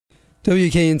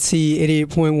WKNC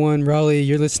 88.1 Raleigh,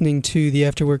 you're listening to the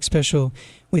Afterwork Special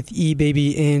with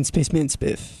E-Baby and Spaceman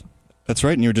Spiff. That's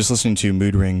right, and you were just listening to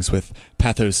Mood Rings with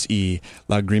Pathos y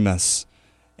Lagrimas.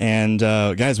 And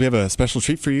guys, we have a special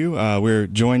treat for you. We're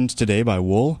joined today by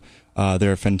Wool.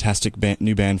 They're a fantastic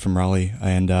new band from Raleigh,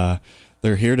 and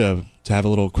they're here to have a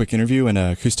little quick interview and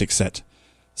an acoustic set.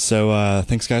 So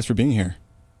thanks, guys, for being here.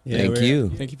 Yeah, Thank you.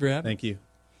 Thank you for having me. Thank you.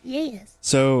 Yes.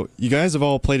 So you guys have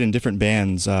all played in different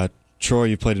bands. Troy,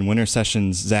 you've played in Winter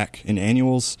Sessions, Zach in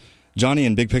Annuals, Johnny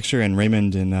in Big Picture, and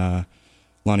Raymond in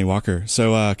Lonnie Walker.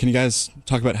 So can you guys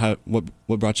talk about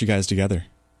what brought you guys together?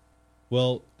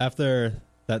 Well, after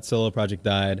that solo project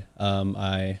died,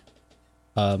 I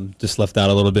just left out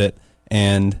a little bit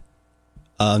and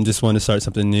just wanted to start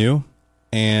something new.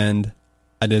 And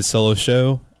I did a solo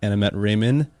show, and I met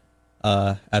Raymond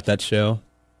at that show,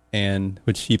 and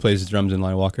which he plays the drums in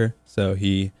Lonnie Walker. So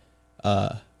we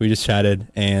just chatted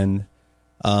and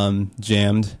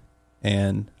jammed,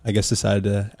 and I guess decided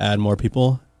to add more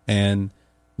people. And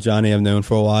Johnny I've known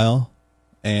for a while,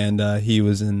 and he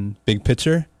was in Big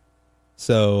Picture,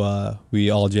 so we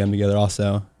all jammed together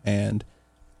also, and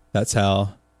that's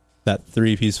how that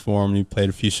three-piece formed. We played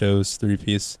a few shows,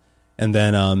 three-piece, and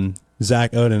then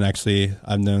Zach Oden, actually,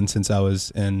 I've known since I was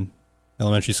in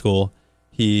elementary school.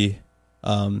 He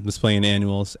was playing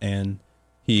Annuals, and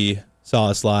he saw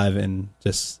us live and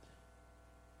just...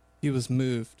 He was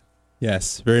moved.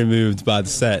 Yes, very moved by the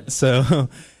set. So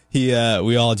we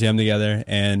all jammed together,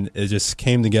 and it just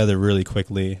came together really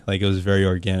quickly. Like, it was very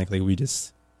organic. Like, we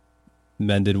just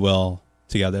mended well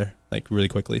together, like, really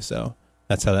quickly. So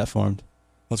that's how that formed.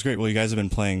 Well, it's great. Well, you guys have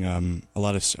been playing a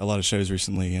lot of shows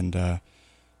recently, and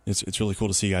it's really cool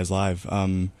to see you guys live.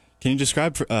 Can you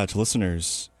describe to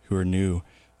listeners who are new?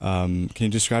 Can you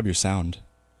describe your sound?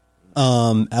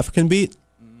 African beat?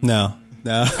 No.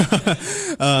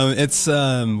 It's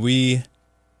we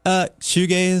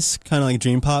shoegaze, kind of like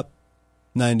dream pop,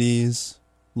 90s,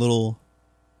 little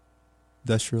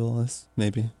industrialist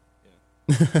maybe.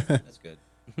 Yeah. That's good.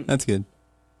 That's good.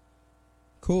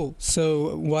 Cool.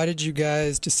 So why did you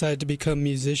guys decide to become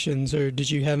musicians, or did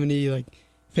you have any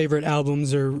favorite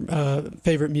albums or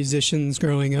favorite musicians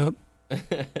growing up?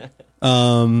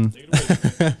 So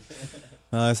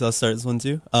I'll start this one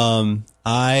too.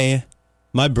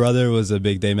 My brother was a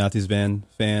big Dave Matthews Band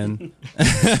fan,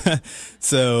 and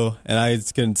I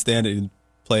just couldn't stand it. He'd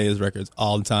play his records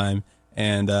all the time,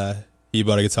 and he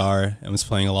bought a guitar and was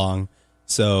playing along.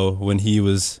 So when he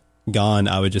was gone,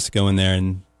 I would just go in there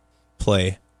and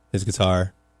play his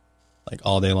guitar like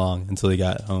all day long until he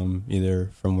got home,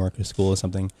 either from work or school or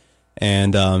something.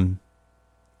 And I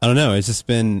don't know, it's just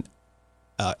been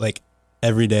like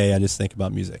every day I just think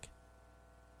about music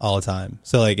all the time.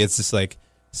 So like it's just like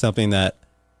something that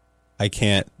I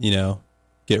can't,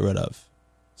 get rid of.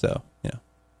 So,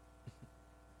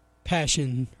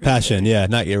 Passion. Yeah,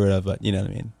 not get rid of, but you know what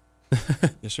I mean.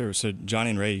 Yes, sure. So Johnny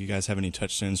and Ray, you guys have any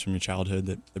touchstones from your childhood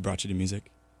that brought you to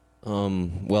music?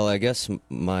 Well, I guess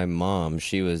my mom,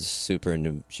 she was super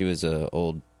into, she was a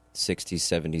old 60s,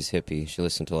 70s hippie. She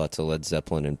listened to lots of Led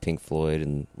Zeppelin and Pink Floyd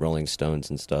and Rolling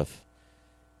Stones and stuff.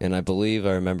 And I believe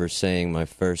I remember saying my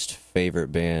first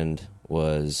favorite band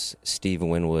was Steve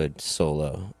Winwood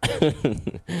solo.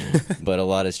 But a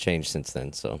lot has changed since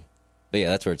then, so. But yeah,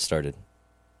 that's where it started.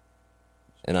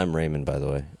 And I'm Raymond, by the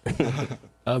way.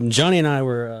 Johnny and I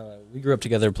we grew up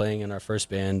together playing in our first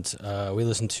band. We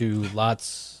listened to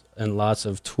lots and lots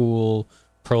of Tool,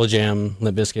 Pearl Jam,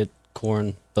 Limp Bizkit,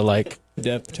 Korn, the like.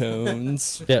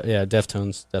 Deftones. Yeah,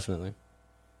 Deftones, definitely.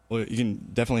 Well, you can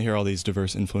definitely hear all these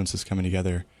diverse influences coming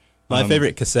together. My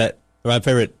favorite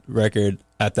record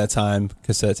at that time,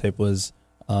 cassette tape, was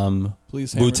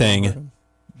Wu-Tang,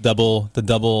 double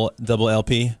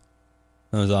LP.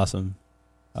 That was awesome.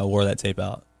 I wore that tape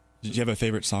out. Did you have a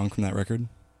favorite song from that record?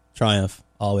 Triumph,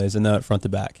 always. I know it front to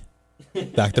back,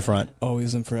 back to front.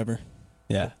 Always and forever.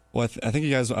 Yeah. Well, I think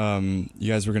you guys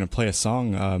were going to play a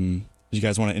song. Do you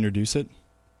guys want to introduce it?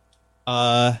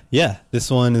 Yeah. This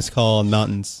one is called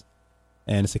Mountains,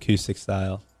 and it's acoustic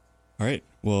style. All right.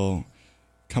 Well,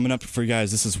 coming up for you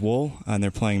guys, this is Wool, and they're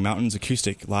playing Mountains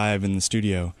Acoustic live in the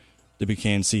studio,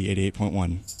 WKNC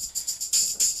 88.1.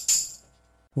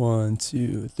 1,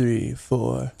 2, 3,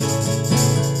 4.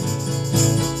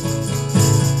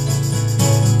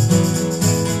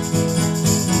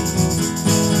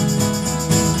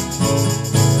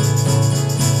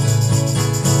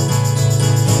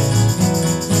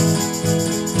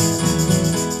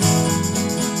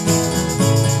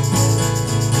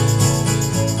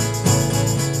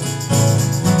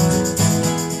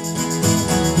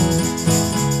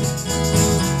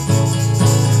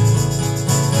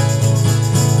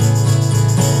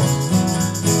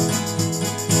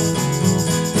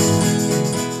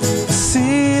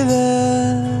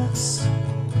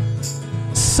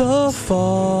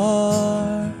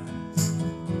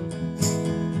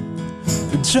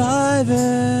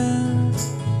 driving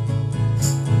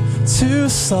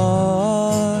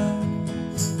Tucson.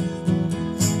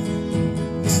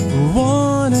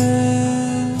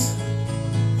 Wanted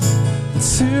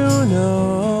to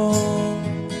know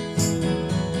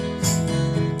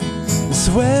is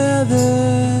where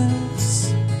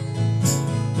this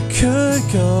could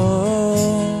go.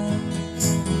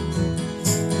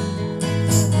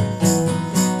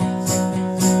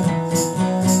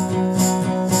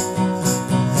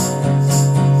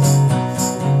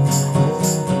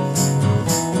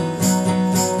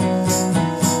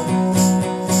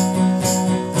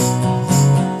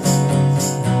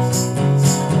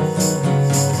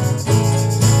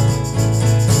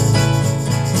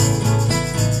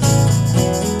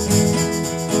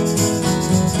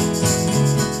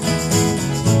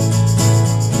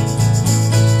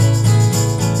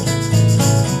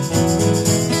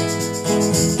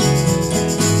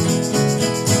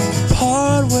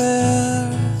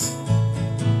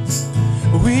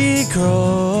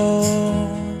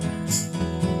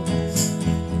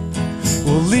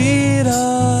 Will lead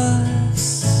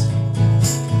us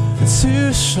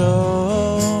to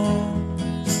show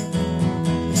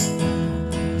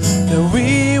that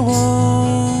we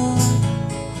won't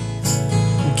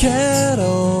get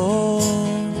old.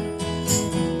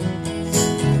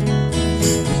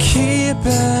 Keeping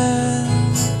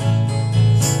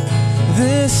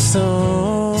this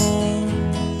song.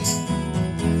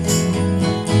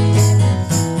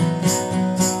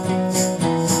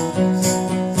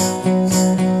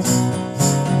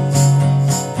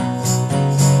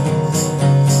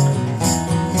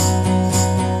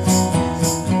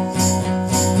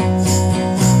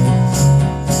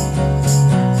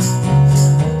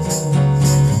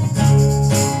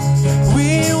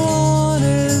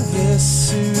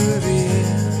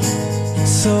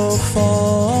 So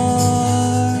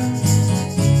far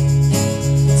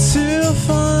to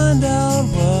find out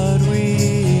what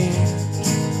we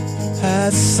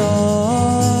had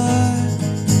sought.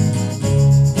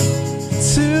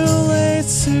 Too late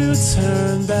to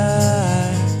turn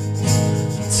back,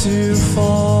 too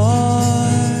far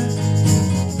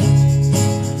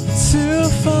to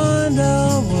find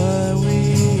out what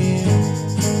we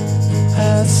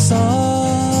had sought.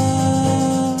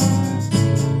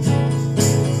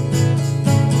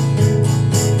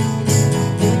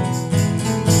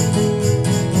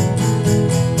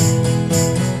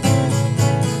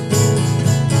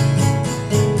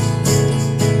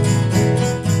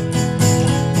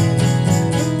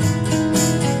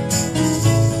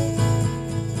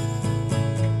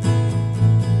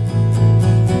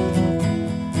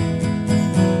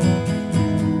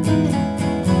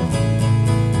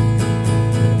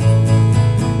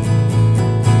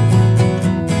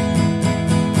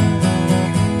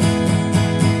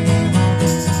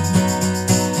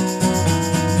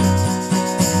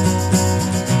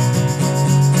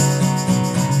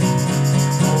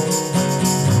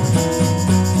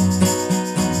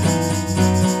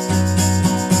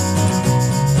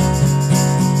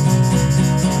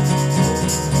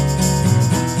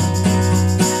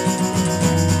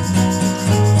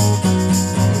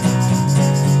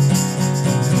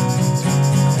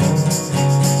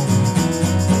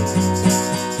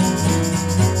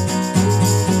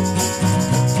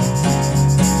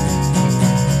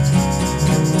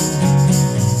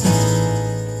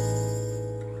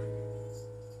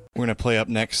 We're going to play up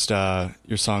next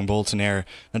your song Bulletin Air.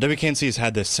 Now, WKNC has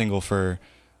had this single for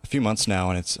a few months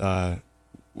now, and it's I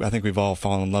think we've all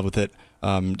fallen in love with it.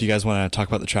 Do you guys want to talk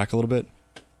about the track a little bit?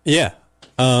 Yeah.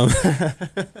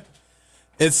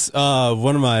 It's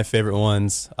one of my favorite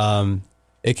ones.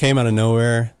 It came out of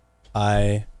nowhere.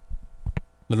 I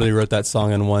literally wrote that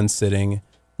song in one sitting,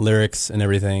 lyrics and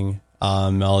everything,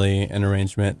 melody and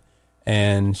arrangement,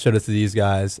 and showed it to these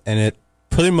guys. And it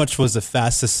pretty much was the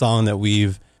fastest song that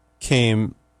we've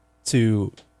came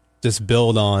to just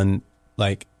build on,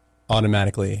 like,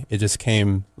 automatically. It just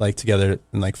came, like, together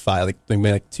in like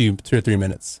maybe 2 or 3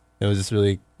 minutes. It was just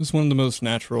really, It was one of the most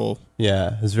natural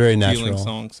yeah, it was very feeling natural.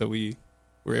 songs that we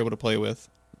were able to play with,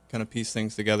 kind of piece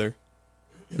things together.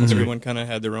 Mhm. Everyone kind of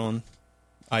had their own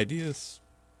ideas.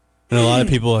 And a lot of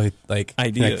people like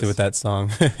Ideas. connected with that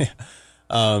song.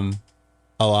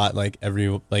 A lot, like we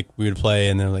would play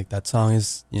and they're like, that song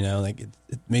is, like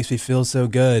it makes me feel so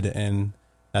good, and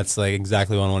that's like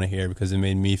exactly what I want to hear, because it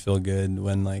made me feel good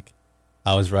when like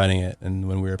I was writing it and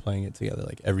when we were playing it together,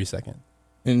 like every second.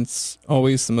 And it's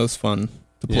always the most fun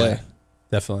to play Yeah,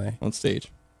 definitely. on stage.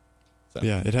 So.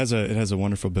 Yeah, it has a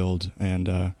wonderful build,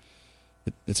 and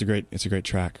it's a great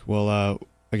track. Well,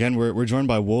 again, we're joined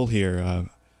by Wool here,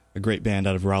 a great band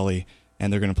out of Raleigh,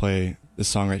 and they're going to play this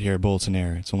song right here, Bulletin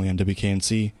Air. It's only on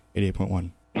WKNC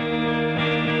 88.1.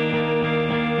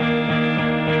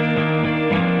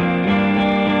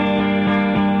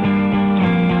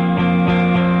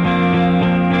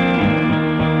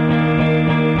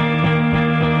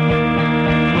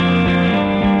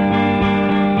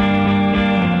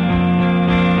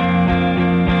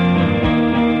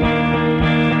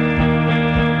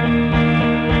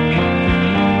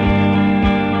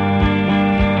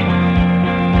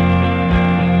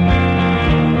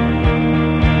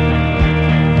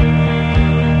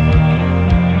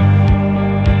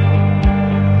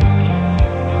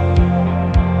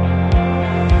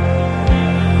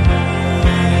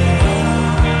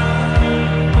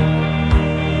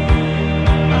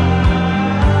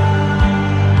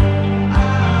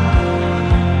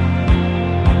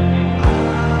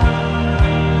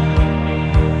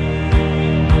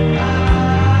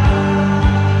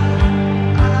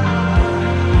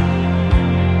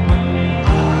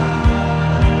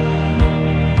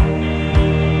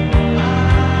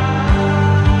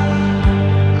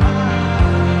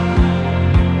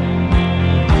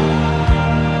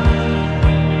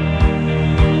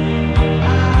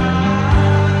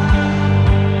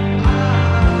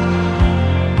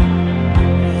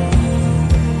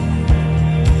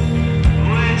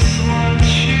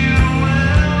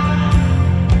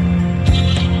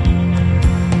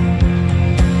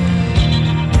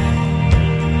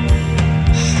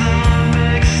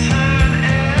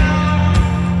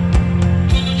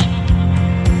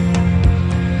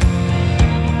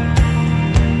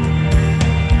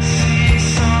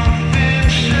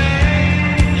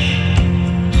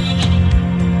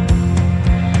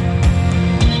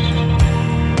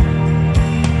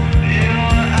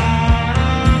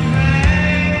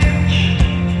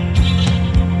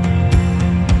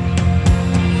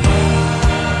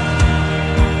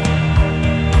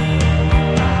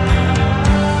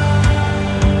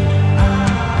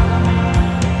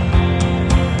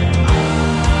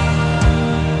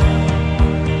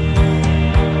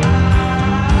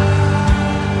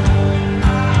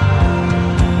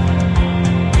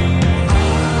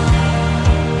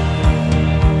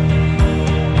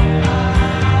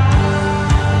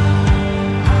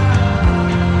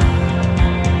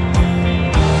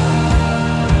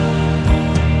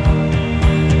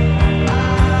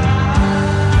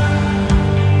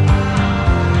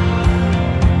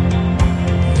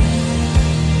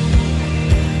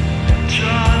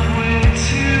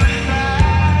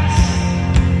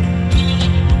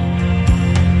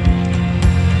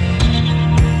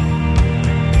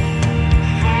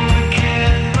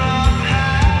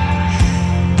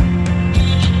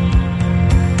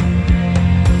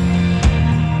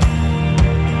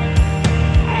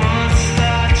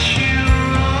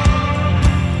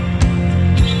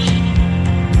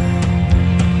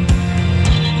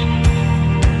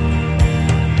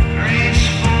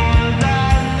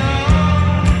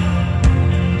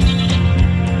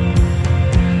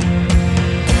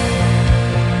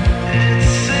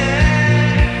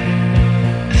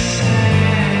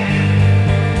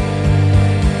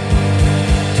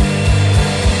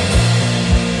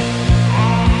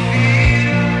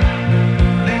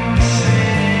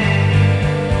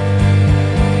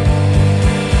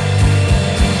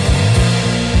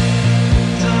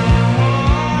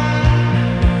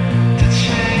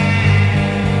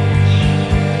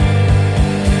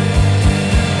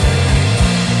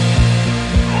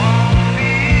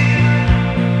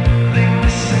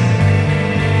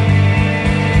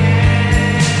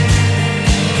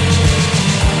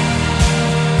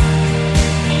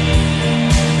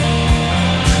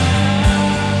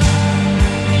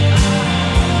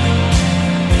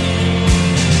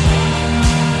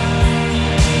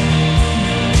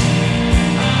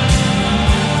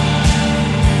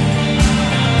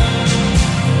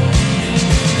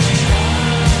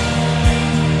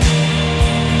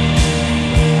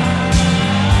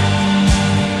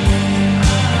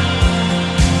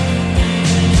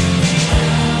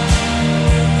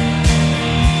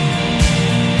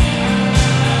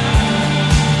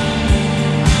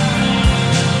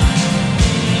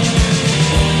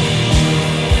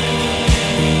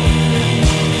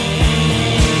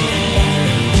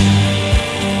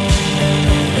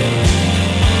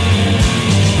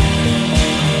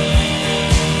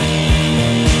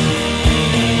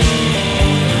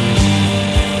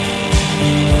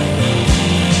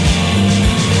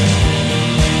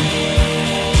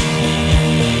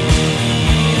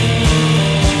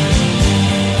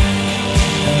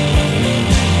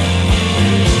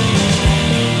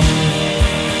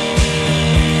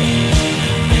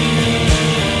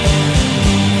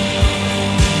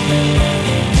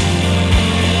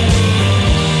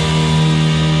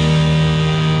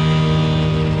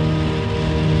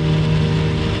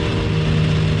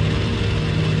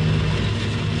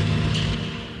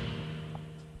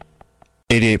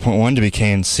 88.1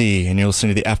 WKNC, and you're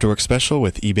listening to the Afterwork Special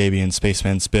with E-Baby and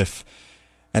Spaceman Spiff.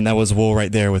 And that was Wool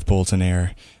right there with Bulletin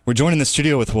Air. We're joined in the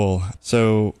studio with Wool.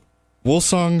 So Wool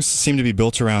songs seem to be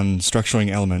built around structuring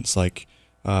elements like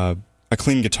a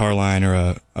clean guitar line or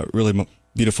a really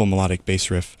beautiful melodic bass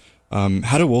riff.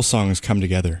 How do Wool songs come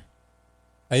together?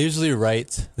 I usually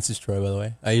write, this is Troy, by the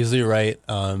way. I usually write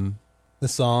the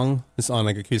song, it's on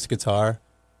like acoustic guitar,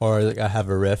 or like I have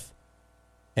a riff,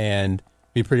 and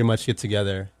we pretty much get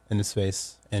together in the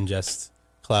space and just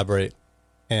collaborate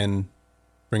and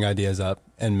bring ideas up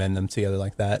and mend them together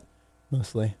like that,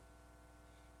 mostly.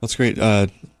 That's great.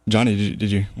 Johnny,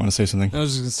 did you want to say something? I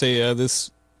was just gonna say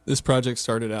this project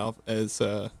started out as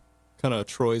kind of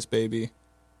Troy's baby.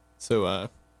 So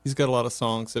he's got a lot of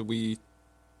songs that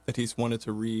he's wanted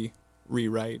to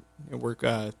rewrite and work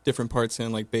different parts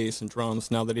in, like bass and drums,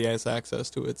 now that he has access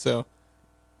to it. So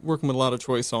working with a lot of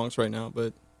Troy songs right now,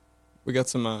 but we got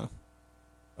some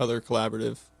other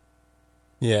collaborative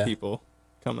people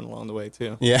coming along the way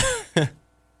too. Yeah.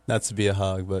 Not to be a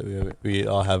hog, but we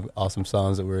all have awesome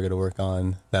songs that we're going to work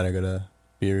on that are going to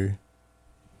be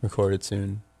recorded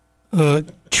soon.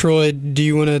 Troy, do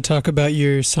you want to talk about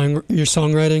your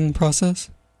songwriting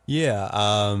process? Yeah,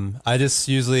 I just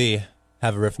usually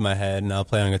have a riff in my head and I'll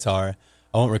play on guitar.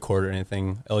 I won't record or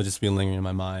anything. It'll just be lingering in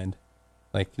my mind.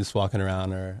 Like just walking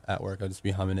around or at work, I'll just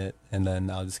be humming it, and then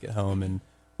I'll just get home and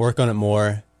work on it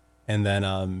more. And then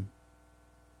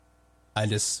I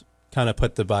just kind of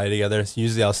put the body together. So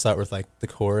usually I'll start with like the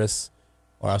chorus,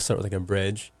 or I'll start with like a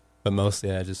bridge. But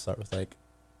mostly I just start with like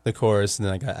the chorus, and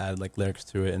then I add like lyrics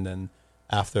to it. And then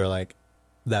after like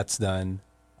that's done,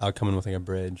 I'll come in with like a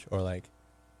bridge or like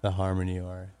the harmony,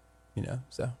 or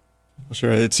so. Well,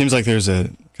 sure. It seems like there's a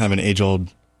kind of an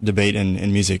age-old debate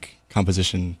in music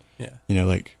composition. Yeah.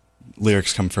 Like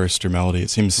lyrics come first or melody. It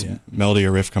seems melody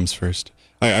or riff comes first.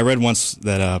 I read once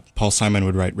that Paul Simon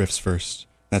would write riffs first.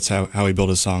 That's how he built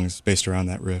his songs, based around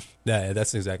that riff. Yeah,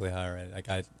 that's exactly how I write it.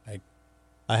 Like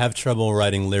I have trouble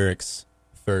writing lyrics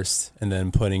first and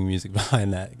then putting music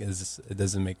behind that, because it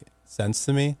doesn't make sense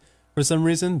to me for some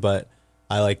reason. But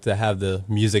I like to have the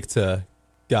music to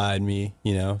guide me,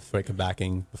 for like a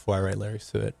backing before I write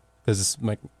lyrics to it, because it's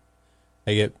like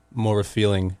I get more of a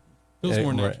feeling. Feels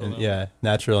more natural. Yeah,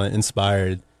 natural and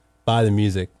inspired by the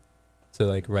music to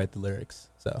like write the lyrics.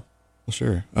 So. Well,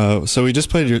 sure. So we just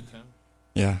played your.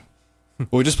 Yeah. Well,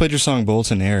 we just played your song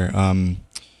Bulletin Air.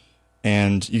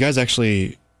 And you guys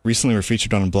actually recently were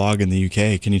featured on a blog in the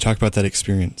UK. Can you talk about that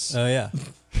experience? Oh, yeah.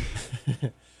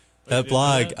 That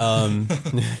blog,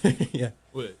 yeah.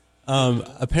 What?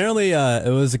 Apparently,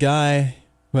 it was a guy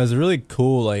who has a really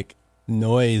cool, like,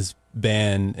 noise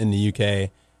band in the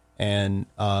UK. And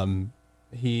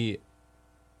he,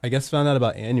 I guess, found out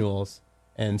about Annuals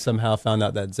and somehow found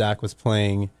out that Zach was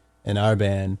playing in our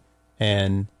band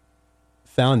and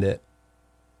found it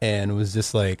and was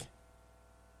just like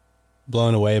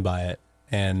blown away by it.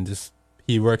 And just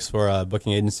he works for a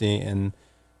booking agency in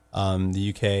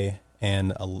the UK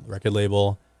and a record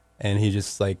label, and he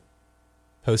just like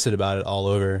posted about it all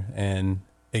over, and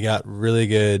it got really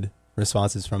good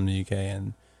responses from the UK.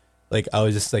 And like I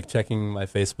was just like checking my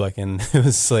Facebook, and it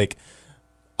was like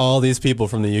all these people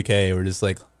from the UK were just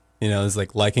like, it was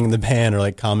like liking the band or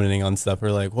like commenting on stuff.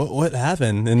 We're like, what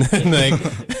happened? And then like,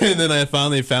 and then I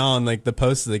finally found like the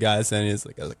post of the guy saying, I was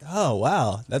like, oh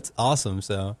wow, that's awesome.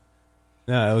 So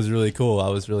yeah, it was really cool. I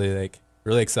was really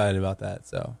excited about that.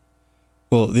 So,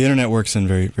 well, the internet works in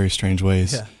very, very strange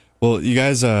ways. Yeah. Well, you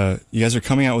guys are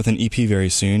coming out with an EP very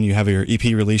soon. You have your EP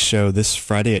release show this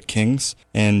Friday at King's,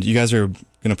 and you guys are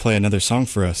going to play another song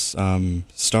for us,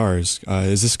 Stars.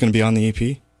 Is this going to be on the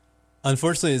EP?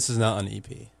 Unfortunately, this is not on EP.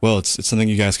 Well, it's something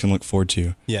you guys can look forward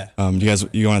to. Yeah.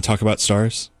 You want to talk about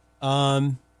Stars?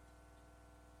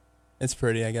 It's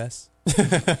pretty, I guess.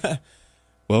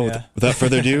 Well, yeah. Without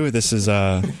further ado, this is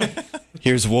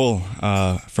here's Wool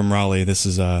from Raleigh. This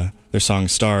is their song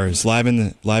Stars, live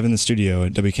in the studio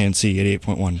at WKNC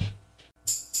 88.1.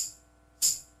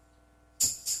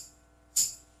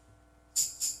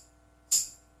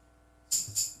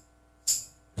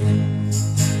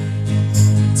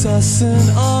 Dusting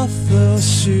off those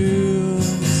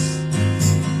shoes,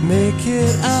 make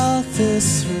it out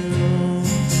this room.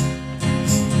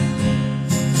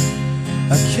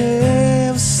 A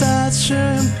cave of stature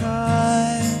and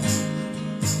pride,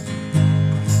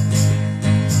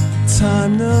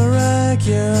 time to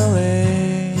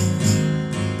regulate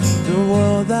the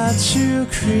world that you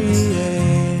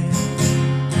create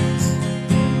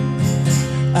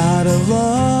out of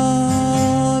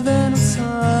love and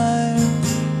time.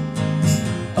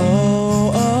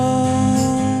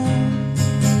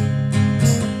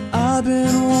 I've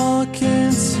been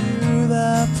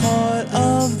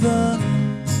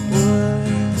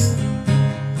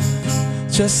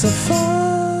just a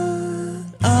fun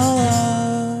out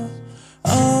loud.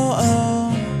 Oh,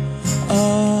 oh,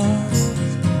 oh.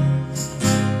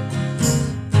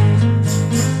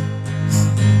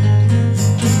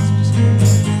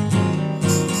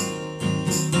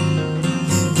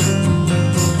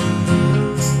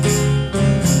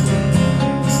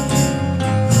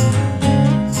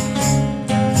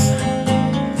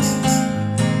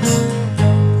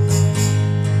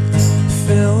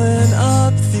 Filling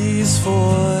up these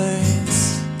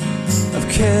voids of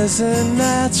cares and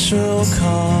natural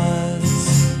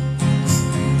cause,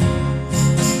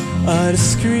 a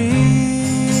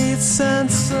discreet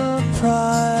sense of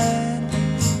pride,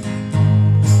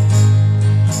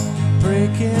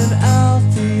 breaking out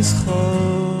these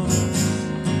clothes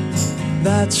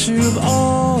that you've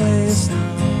always known,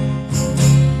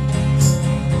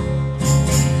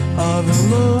 of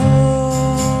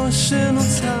emotional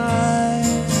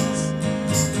ties.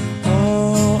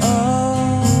 Oh,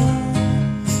 oh.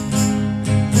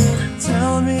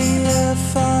 Tell me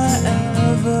if I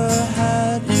ever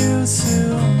had you to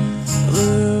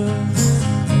lose,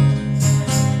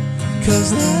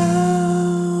 'cause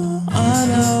now I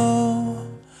know.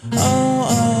 Oh,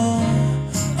 oh,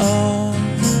 oh.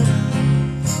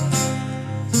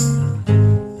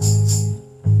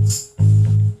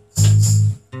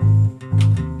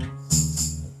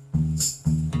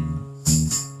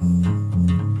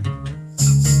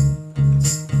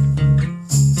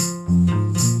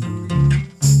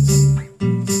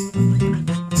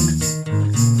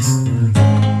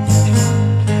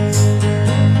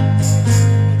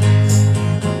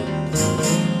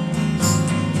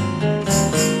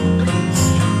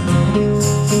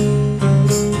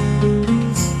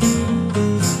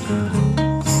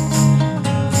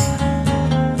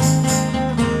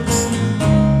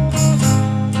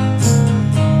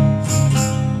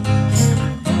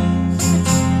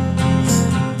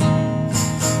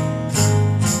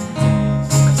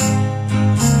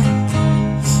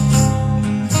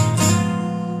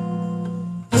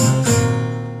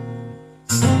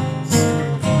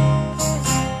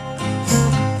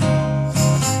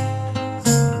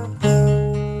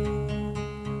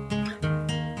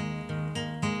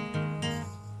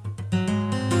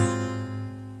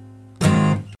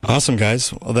 Awesome,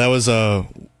 guys. Well, that was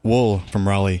Wool from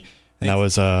Raleigh, and that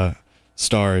was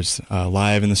Stars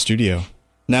live in the studio.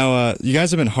 Now, you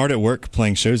guys have been hard at work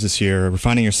playing shows this year,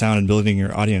 refining your sound and building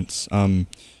your audience. Can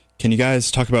you guys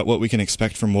talk about what we can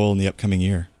expect from Wool in the upcoming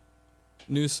year?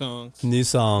 New songs, New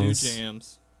songs, new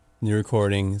jams. new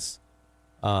recordings.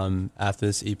 After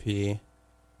this EP,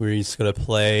 we're just gonna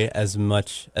play as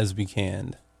much as we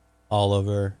can, all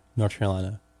over North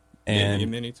Carolina, Maybe a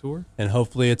and mini tour.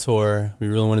 hopefully a tour. We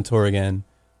really want to tour again.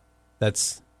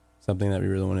 That's something that we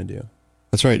really want to do.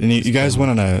 That's right. And you guys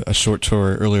went on a short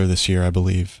tour earlier this year, I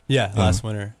believe. Yeah, last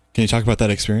winter. Can you talk about that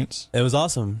experience? It was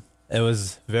awesome. It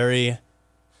was very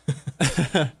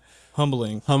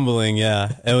Humbling. humbling.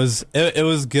 Yeah, it was. It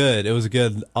was good. It was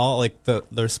good. All like the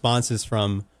responses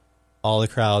from all the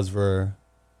crowds were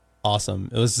awesome.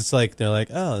 It was just like they're like,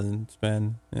 oh, it's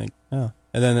been like, oh,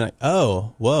 and then they're like,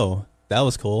 oh, whoa, that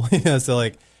was cool. So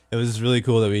like it was really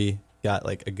cool that we got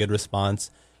like a good response.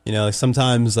 Like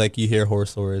sometimes like you hear horror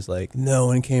stories like no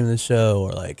one came to the show,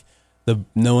 or like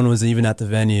no one was even at the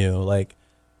venue, like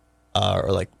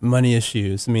or like money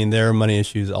issues. I mean, there are money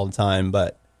issues all the time,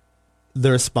 but the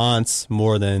response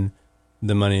more than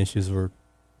the money issues were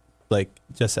like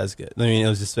just as good. I mean, it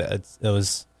was just it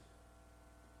was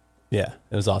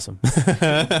awesome.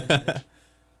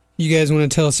 You guys want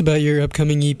to tell us about your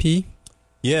upcoming EP?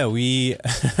 Yeah, we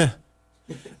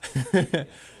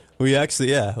we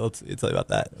actually I'll tell you about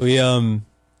that. We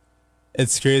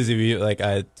it's crazy. We like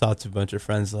I talked to a bunch of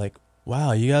friends like,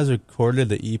 wow, you guys recorded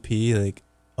the EP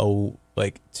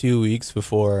like 2 weeks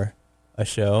before a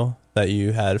show that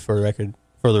you had for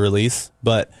the release.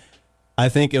 But I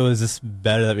think it was just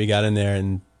better that we got in there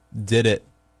and did it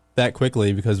that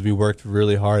quickly because we worked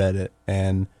really hard at it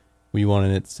and we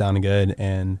wanted it to sound good.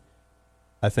 And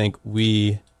I think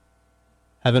we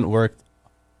haven't worked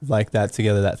like that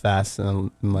together that fast, and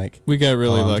like We got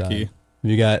really a long lucky. time.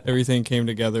 We got Everything came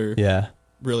together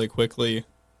really quickly.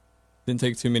 Didn't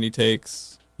take too many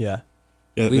takes. yeah.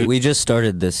 We just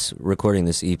started recording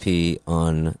this EP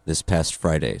on this past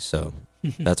Friday, so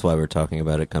that's why we're talking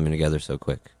about it coming together so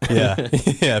quick. Yeah,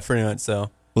 yeah, pretty much so.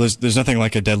 Well, there's nothing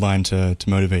like a deadline to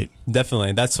motivate.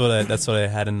 Definitely, that's what I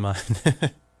had in mind.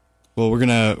 Well, we're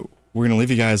gonna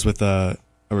leave you guys with a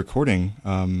recording.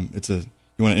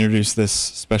 You want to introduce this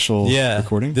special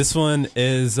recording? This one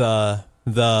is the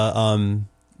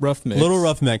Rough mix. little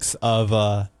rough mix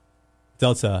of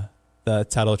Delta, the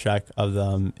title track of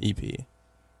the EP.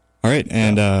 All right,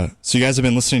 and so you guys have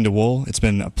been listening to Wool. It's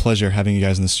been a pleasure having you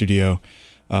guys in the studio.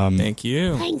 Thank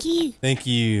you. Thank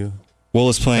you Wool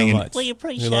is so playing. much. We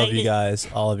love you guys,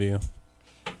 all of you.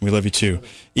 We love you too.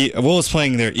 Wool is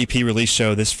playing their EP release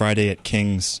show this Friday at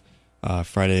King's,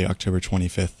 Friday, October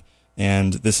 25th.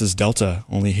 And this is Delta,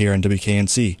 only here on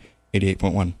WKNC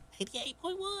 88.1.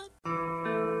 88.1.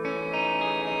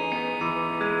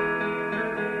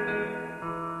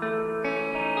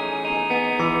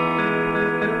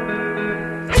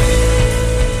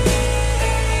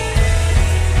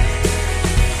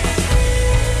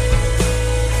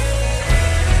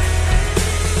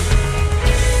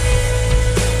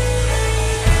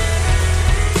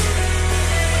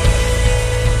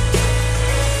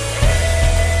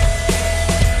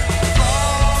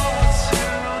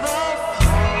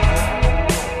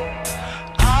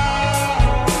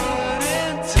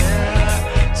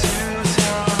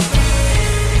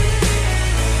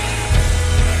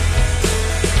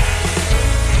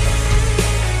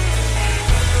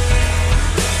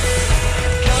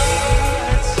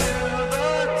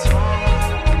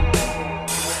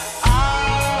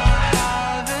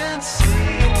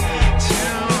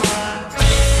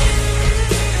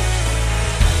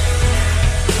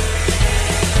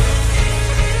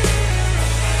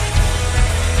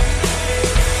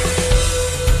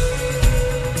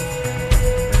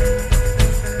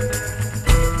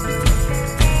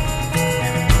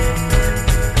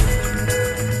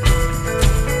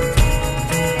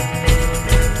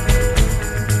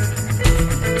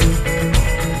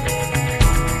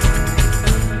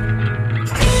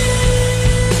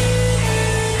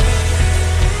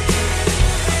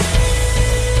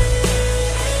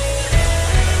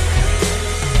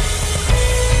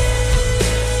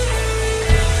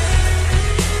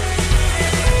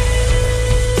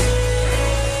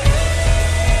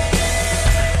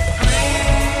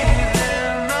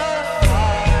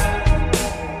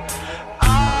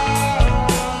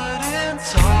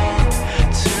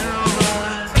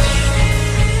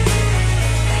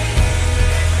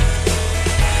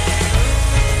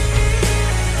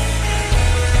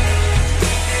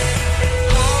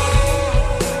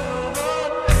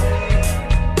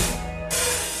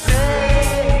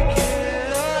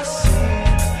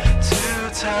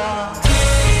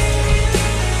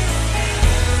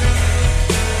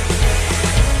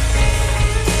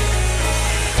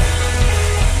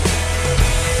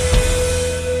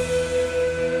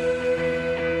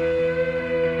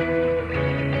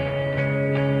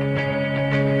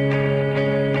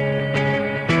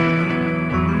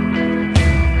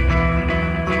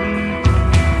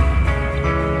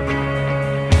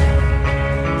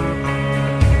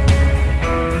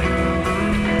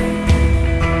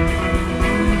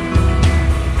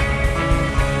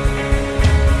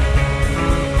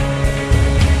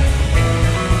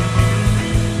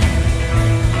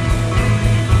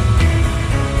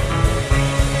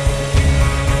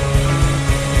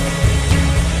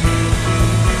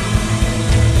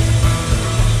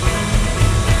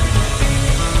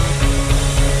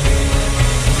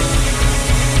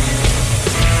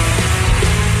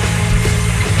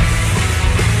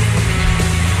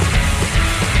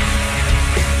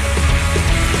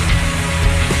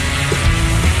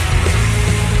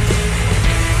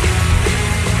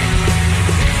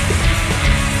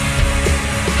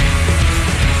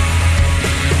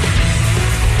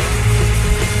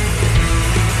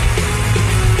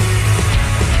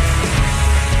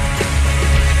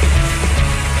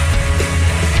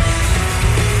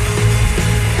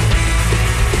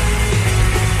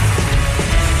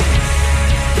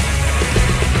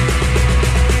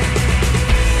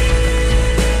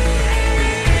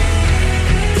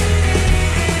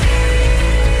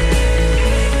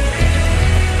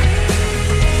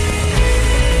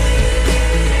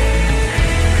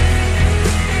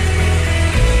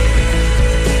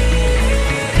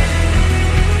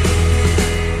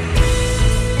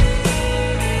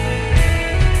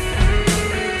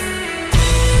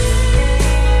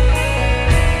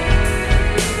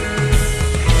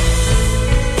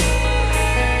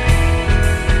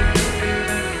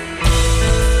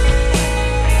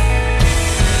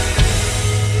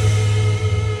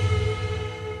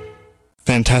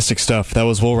 Fantastic stuff. That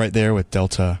was Wool right there with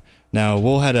Delta. Now,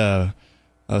 Wool had a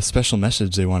special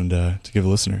message they wanted to give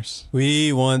listeners.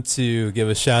 We want to give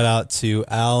a shout out to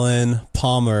Alan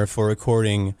Palmer for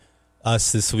recording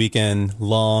us this weekend,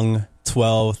 long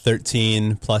 12,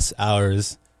 13 plus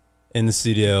hours in the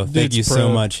studio. Thank you so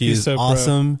much. He's so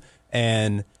awesome.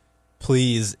 And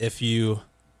please, if you,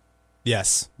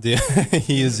 yes,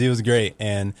 he was great.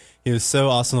 And he was so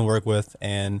awesome to work with.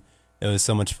 And it was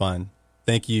so much fun.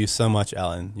 Thank you so much,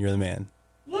 Alan. You're the man.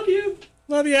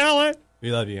 Love you, Alan.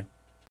 We love you.